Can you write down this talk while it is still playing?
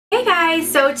guys,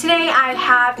 so today I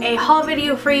have a haul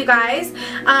video for you guys.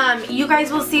 You guys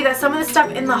will see that some of the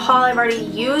stuff in the haul I've already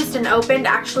used and opened.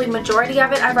 Actually, majority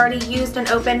of it I've already used and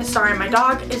opened. Sorry, my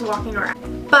dog is walking around.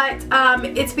 But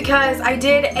it's because I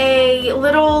did a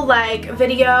little like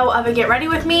video of a get ready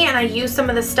with me and I used some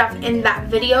of the stuff in that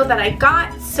video that I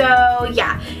got. So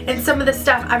yeah, and some of the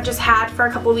stuff I've just had for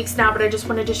a couple weeks now, but I just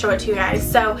wanted to show it to you guys.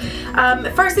 So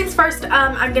first things first,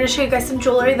 I'm going to show you guys some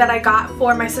jewelry that I got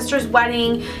for my sister's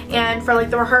wedding and for like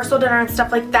the rehearsal dinner and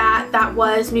stuff like that. That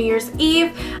was New Year's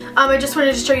Eve. I just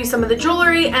wanted to show you some of the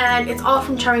jewelry, and it's all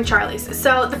from Charming Charlie's.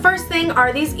 So the first thing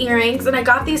are these earrings, and I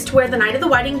got these to wear the night of the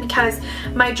wedding because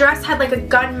my dress had like a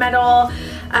gunmetal,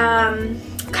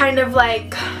 kind of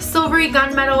like silvery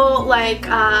gunmetal like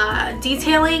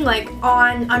detailing like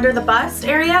on under the bust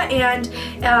area, and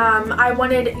I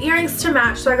wanted earrings to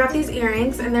match, so I got these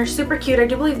earrings and they're super cute. I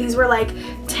do believe these were like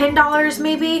 $10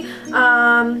 maybe.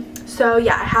 So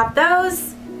yeah, I have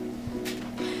those.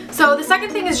 So the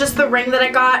second thing is just the ring that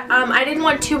I got. I didn't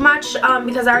want too much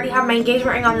because I already have my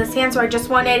engagement ring on this hand, so I just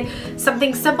wanted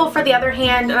something simple for the other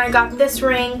hand, and I got this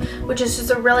ring, which is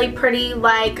just a really pretty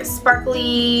like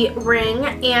sparkly ring,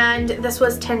 and this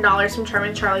was $10 from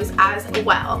Charming Charlie's as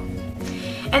well.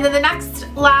 And then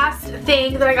the last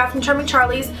thing that I got from Charming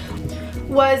Charlie's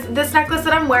was this necklace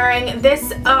that I'm wearing.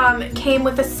 This came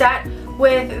with a set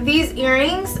with these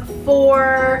earrings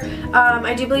for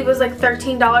I do believe it was like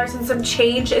 $13 and some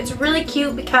change. It's really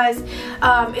cute because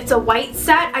it's a white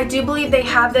set. I do believe they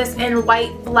have this in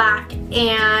white, black,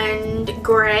 and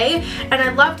gray, and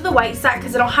I loved the white set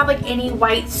because I don't have like any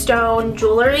white stone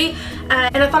jewelry,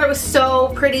 and I thought it was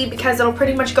so pretty because it'll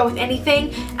pretty much go with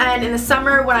anything, and in the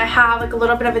summer when I have like a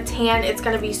little bit of a tan, it's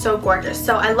gonna be so gorgeous.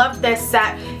 So I loved this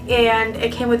set, and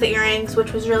it came with the earrings,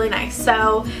 which was really nice.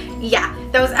 So yeah,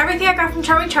 that was everything I got from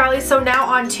Charming Charlie. So now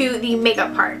on to the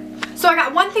makeup part. So I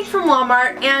got one thing from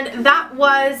Walmart, and that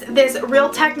was this Real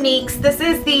Techniques. This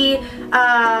is the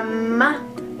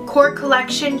Core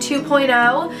Collection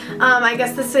 2.0. I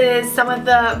guess this is some of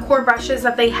the core brushes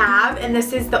that they have, and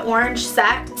this is the orange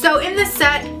set. So in this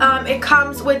set, it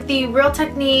comes with the Real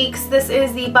Techniques. This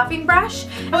is the buffing brush.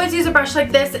 I always use a brush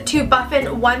like this to buff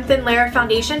in one thin layer of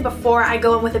foundation before I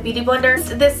go in with a beauty blender.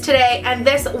 This today, and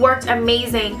this worked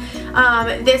amazing.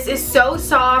 This is so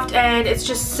soft, and it's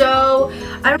just so,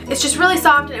 it's just really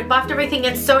soft, and it buffed everything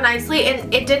in so nicely,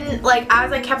 and it didn't, like,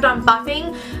 as I kept on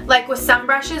buffing, like with some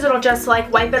brushes it'll just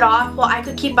like wipe it off. Well, I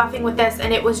could keep buffing with this,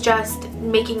 and it was just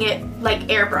making it like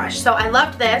airbrush. So I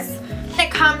loved this.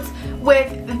 It comes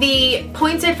with the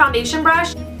pointed foundation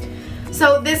brush.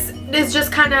 So this is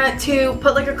just kind of to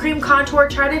put like a cream contour,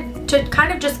 try to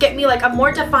kind of just get me like a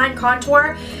more defined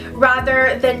contour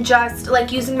rather than just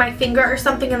like using my finger or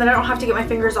something, and then I don't have to get my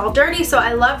fingers all dirty. So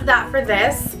I loved that for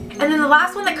this. And then the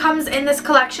last one that comes in this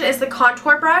collection is the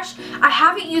contour brush. I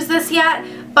haven't used this yet,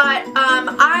 but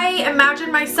I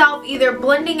imagine myself either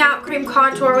blending out cream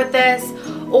contour with this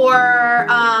or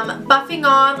buffing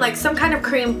on like some kind of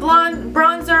cream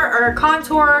bronzer or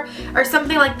contour or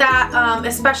something like that,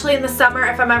 especially in the summer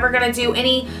if I'm ever going to do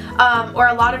any or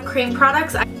a lot of cream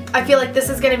products. I feel like this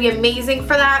is going to be amazing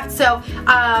for that. So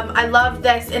I love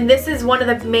this, and this is one of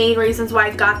the main reasons why I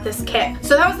got this kit.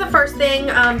 So that was the first thing.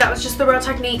 That was just the Real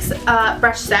Techniques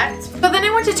brush set. So then I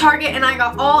went to Target and I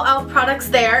got all e.l.f. products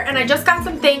there, and I just got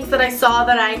some things that I saw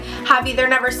that I have either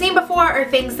never seen before or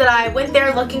things that I went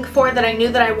there looking for that I knew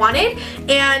that I wanted,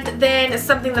 and then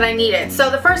something that I needed. So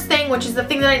the first thing, which is the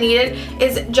thing that I needed,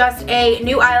 is just a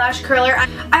new eyelash curler. I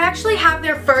actually have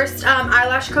their first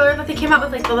eyelash curler that they came out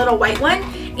with, like the little white one,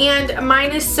 and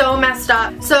mine is so messed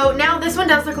up. So now this one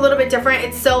does look a little bit different.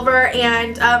 It's silver,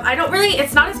 and I don't really,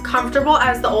 it's not as comfortable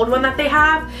as the old one that they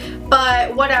have,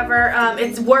 but whatever.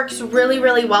 It works really,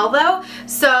 really well though.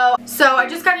 So I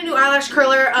just got a new eyelash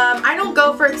curler. I don't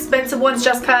go for expensive ones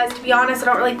just because, to be honest, I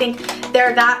don't really think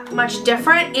they're that much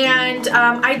different, and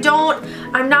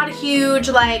I'm not a huge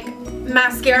like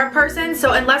mascara person,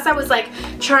 so unless I was like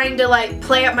trying to like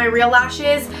play up my real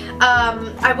lashes,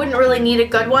 I wouldn't really need a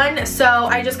good one. So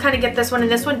I just kind of get this one,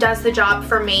 and this one does the job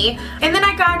for me. And then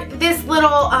I got this little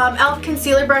e.l.f.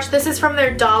 concealer brush. This is from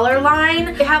their dollar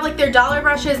line. They have like their dollar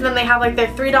brushes, and then they have like their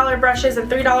 $3 brushes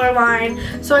and $3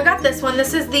 line. So I got this one.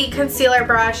 This is the concealer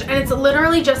brush, and it's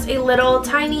literally just a little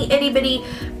tiny itty bitty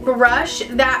brush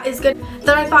that is good,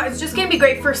 that I thought is just going to be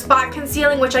great for spot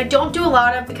concealing, which I don't do a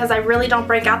lot of because I really don't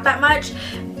break out that much,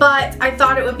 but I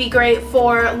thought it would be great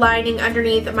for lining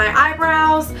underneath my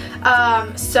eyebrows.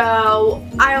 So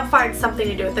I'll find something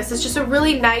to do with this. It's just a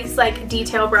really nice like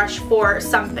detail brush for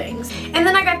some things. And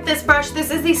then I got this brush.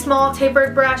 This is the small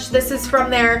tapered brush. This is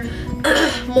from their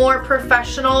more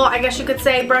professional, I guess you could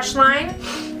say, brush line.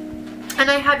 And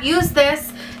I have used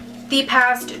this the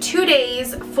past 2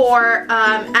 days for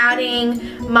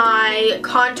adding my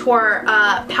contour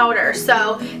powder.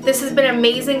 So this has been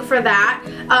amazing for that.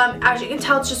 As you can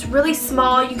tell, it's just really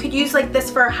small. You could use like this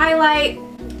for a highlight.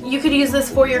 You could use this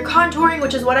for your contouring,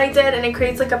 which is what I did, and it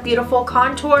creates like a beautiful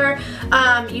contour.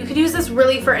 You could use this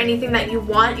really for anything that you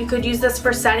want. You could use this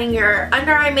for setting your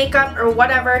under eye makeup or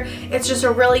whatever. It's just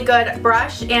a really good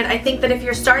brush, and I think that if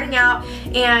you're starting out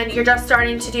and you're just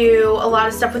starting to do a lot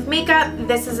of stuff with makeup,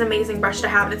 this is an amazing brush to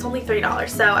have, and it's only $3.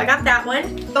 So I got that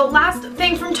one. The last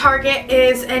thing from Target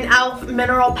is an e.l.f.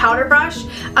 mineral powder brush.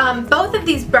 Both of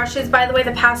these brushes, by the way,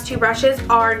 the past 2 brushes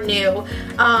are new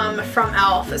from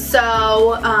e.l.f.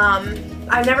 So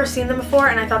I've never seen them before,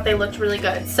 and I thought they looked really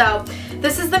good. So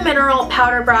this is the mineral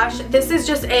powder brush. This is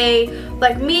just a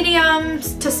like medium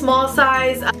to small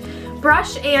size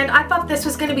brush, and I thought this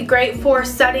was going to be great for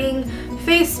setting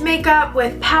face makeup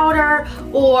with powder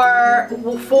or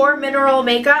for mineral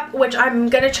makeup, which I'm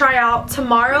going to try out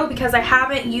tomorrow because I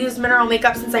haven't used mineral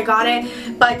makeup since I got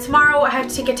it. But tomorrow I have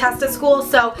to take a test at school,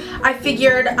 so I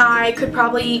figured I could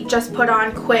probably just put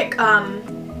on quick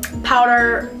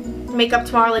powder makeup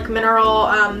tomorrow, like mineral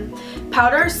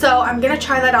powder. So I'm gonna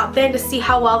try that out then to see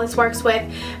how well this works with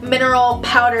mineral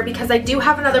powder, because I do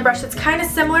have another brush that's kind of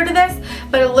similar to this,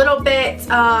 but a little bit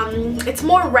it's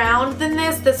more round than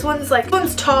this. This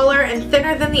one's taller and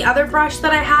thinner than the other brush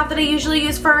that I have that I usually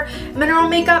use for mineral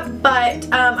makeup, but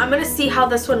I'm gonna see how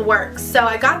this one works. So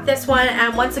I got this one,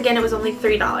 and once again it was only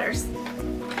 $3.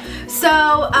 So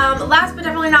last but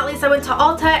definitely not least, I went to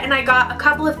Ulta and I got a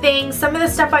couple of things. Some of the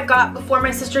stuff I got before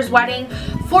my sister's wedding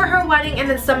for her wedding, and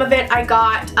then some of it I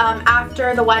got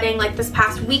after the wedding, like this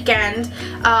past weekend,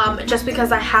 just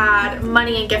because I had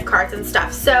money and gift cards and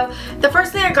stuff. So the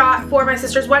first thing I got for my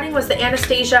sister's wedding was the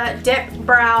Anastasia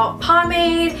Dipbrow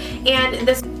Pomade, and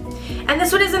this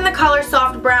one is in the color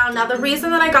Soft Brown. Now the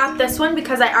reason that I got this one,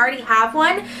 because I already have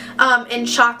one in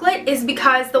chocolate, is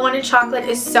because the one in chocolate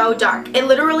is so dark. It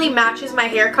literally matches my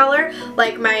hair color,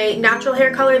 like my natural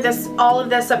hair color. All of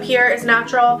this up here is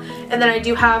natural, and then I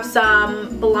do have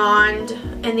some blonde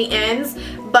in the ends,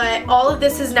 but all of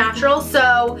this is natural.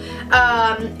 So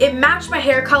it matched my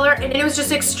hair color, and it was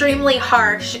just extremely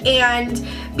harsh, and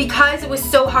because it was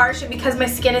so harsh and because my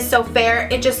skin is so fair,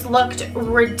 it just looked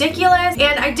ridiculous.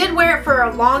 And I did wear it for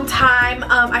a long time.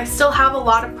 I still have a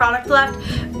lot of product left,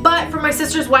 but for my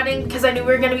sister's wedding, because I knew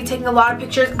we were going to be taking a lot of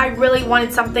pictures, I really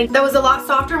wanted something that was a lot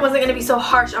softer and wasn't going to be so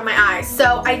harsh on my eyes.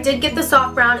 So I did get the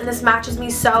Soft Brown, and this matches me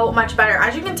so much better.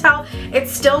 As you can tell,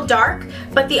 it's still dark,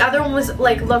 but the other one was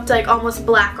looked like almost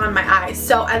black on my eyes.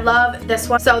 So I love this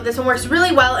one. So this one works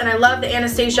really well, and I love the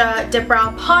Anastasia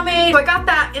Dipbrow Pomade. So I got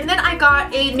that, and then I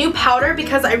got a new powder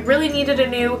because I really needed a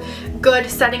new good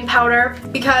setting powder,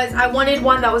 because I wanted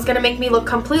one that was going to make me look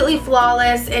completely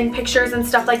flawless in pictures and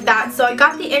stuff like that. So I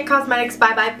got the It Cosmetics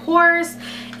Bye Bye Pores,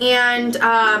 and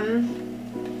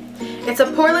it's a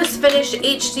poreless finish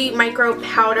HD micro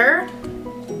powder.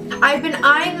 I've been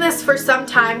eyeing this for some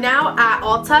time now at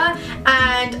Ulta,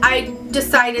 and I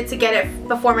decided to get it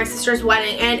before my sister's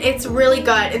wedding, and it's really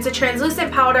good. It's a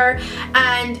translucent powder,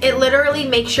 and it literally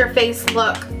makes your face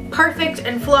look perfect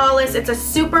and flawless. It's a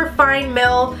super fine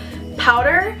mill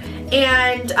powder,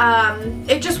 and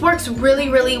it just works really,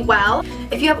 really well.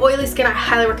 If you have oily skin, I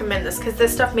highly recommend this, because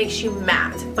this stuff makes you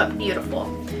matte but beautiful.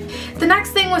 The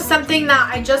next thing was something that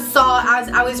I just saw as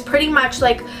I was pretty much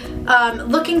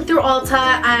looking through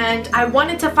Ulta, and I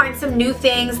wanted to find some new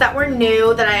things that were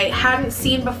new that I hadn't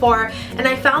seen before, and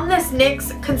I found this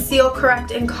NYX Conceal,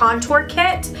 Correct, and Contour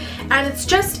Kit, and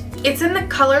it's in the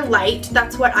color Light.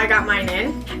 That's what I got mine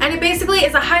in, and it basically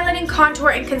is a highlighting, contour,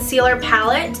 and concealer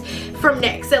palette from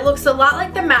NYX. It looks a lot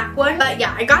like the MAC one, but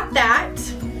yeah, I got that.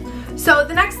 So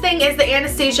the next thing is the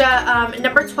Anastasia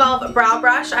number 12 brow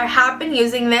brush. I have been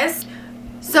using this.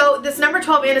 So this number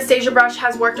 12 Anastasia brush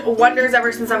has worked wonders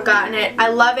ever since I've gotten it. I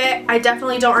love it. I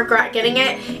definitely don't regret getting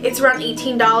it. It's around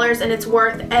 $18, and it's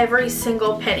worth every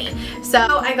single penny. So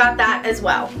I got that as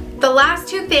well. The last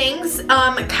two things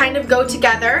kind of go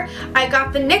together. I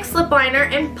got the NYX lip liner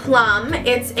in Plum.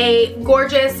 It's a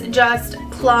gorgeous, just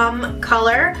plum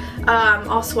color.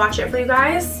 I'll swatch it for you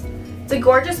guys. It's a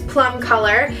gorgeous plum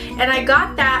color, and I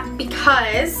got that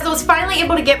because I was finally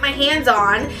able to get my hands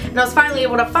on, and I was finally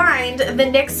able to find the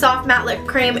NYX Soft Matte Lip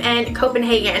Cream in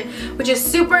Copenhagen, which is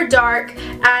super dark,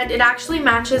 and it actually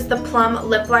matches the plum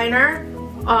lip liner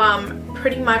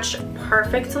pretty much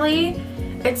perfectly.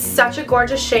 It's such a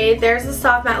gorgeous shade. There's the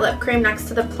Soft Matte Lip Cream next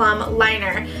to the plum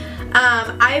liner.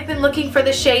 I've been looking for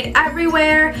the shade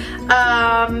everywhere.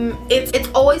 It's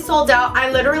always sold out.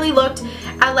 I literally looked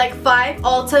at like 5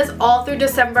 Ultas all through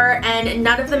December, and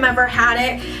none of them ever had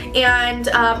it. And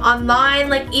online,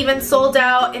 like, even sold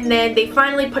out, and then they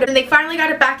finally got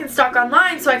it back in stock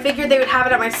online, so I figured they would have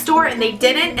it at my store, and they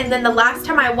didn't. And then the last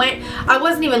time I went, I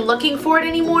wasn't even looking for it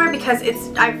anymore because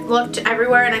I've looked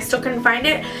everywhere and I still couldn't find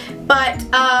it. But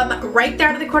right there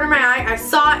out of the corner of my eye, I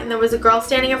saw it, and there was a girl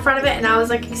standing in front of it, and I was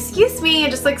like, excuse me,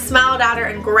 and just like smiled at her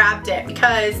and grabbed it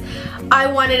because I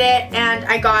wanted it and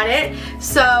I got it.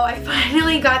 So I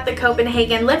finally got the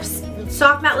Copenhagen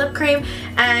Soft Matte Lip Cream,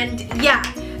 and yeah.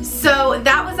 So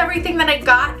that was everything that I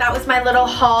got. That was my little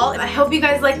haul. I hope you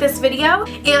guys liked this video,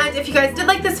 and if you guys did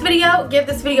like this video, give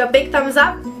this video a big thumbs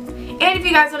up. And if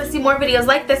you guys want to see more videos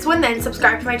like this one, then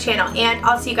subscribe to my channel, and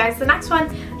I'll see you guys in the next one.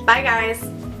 Bye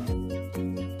guys.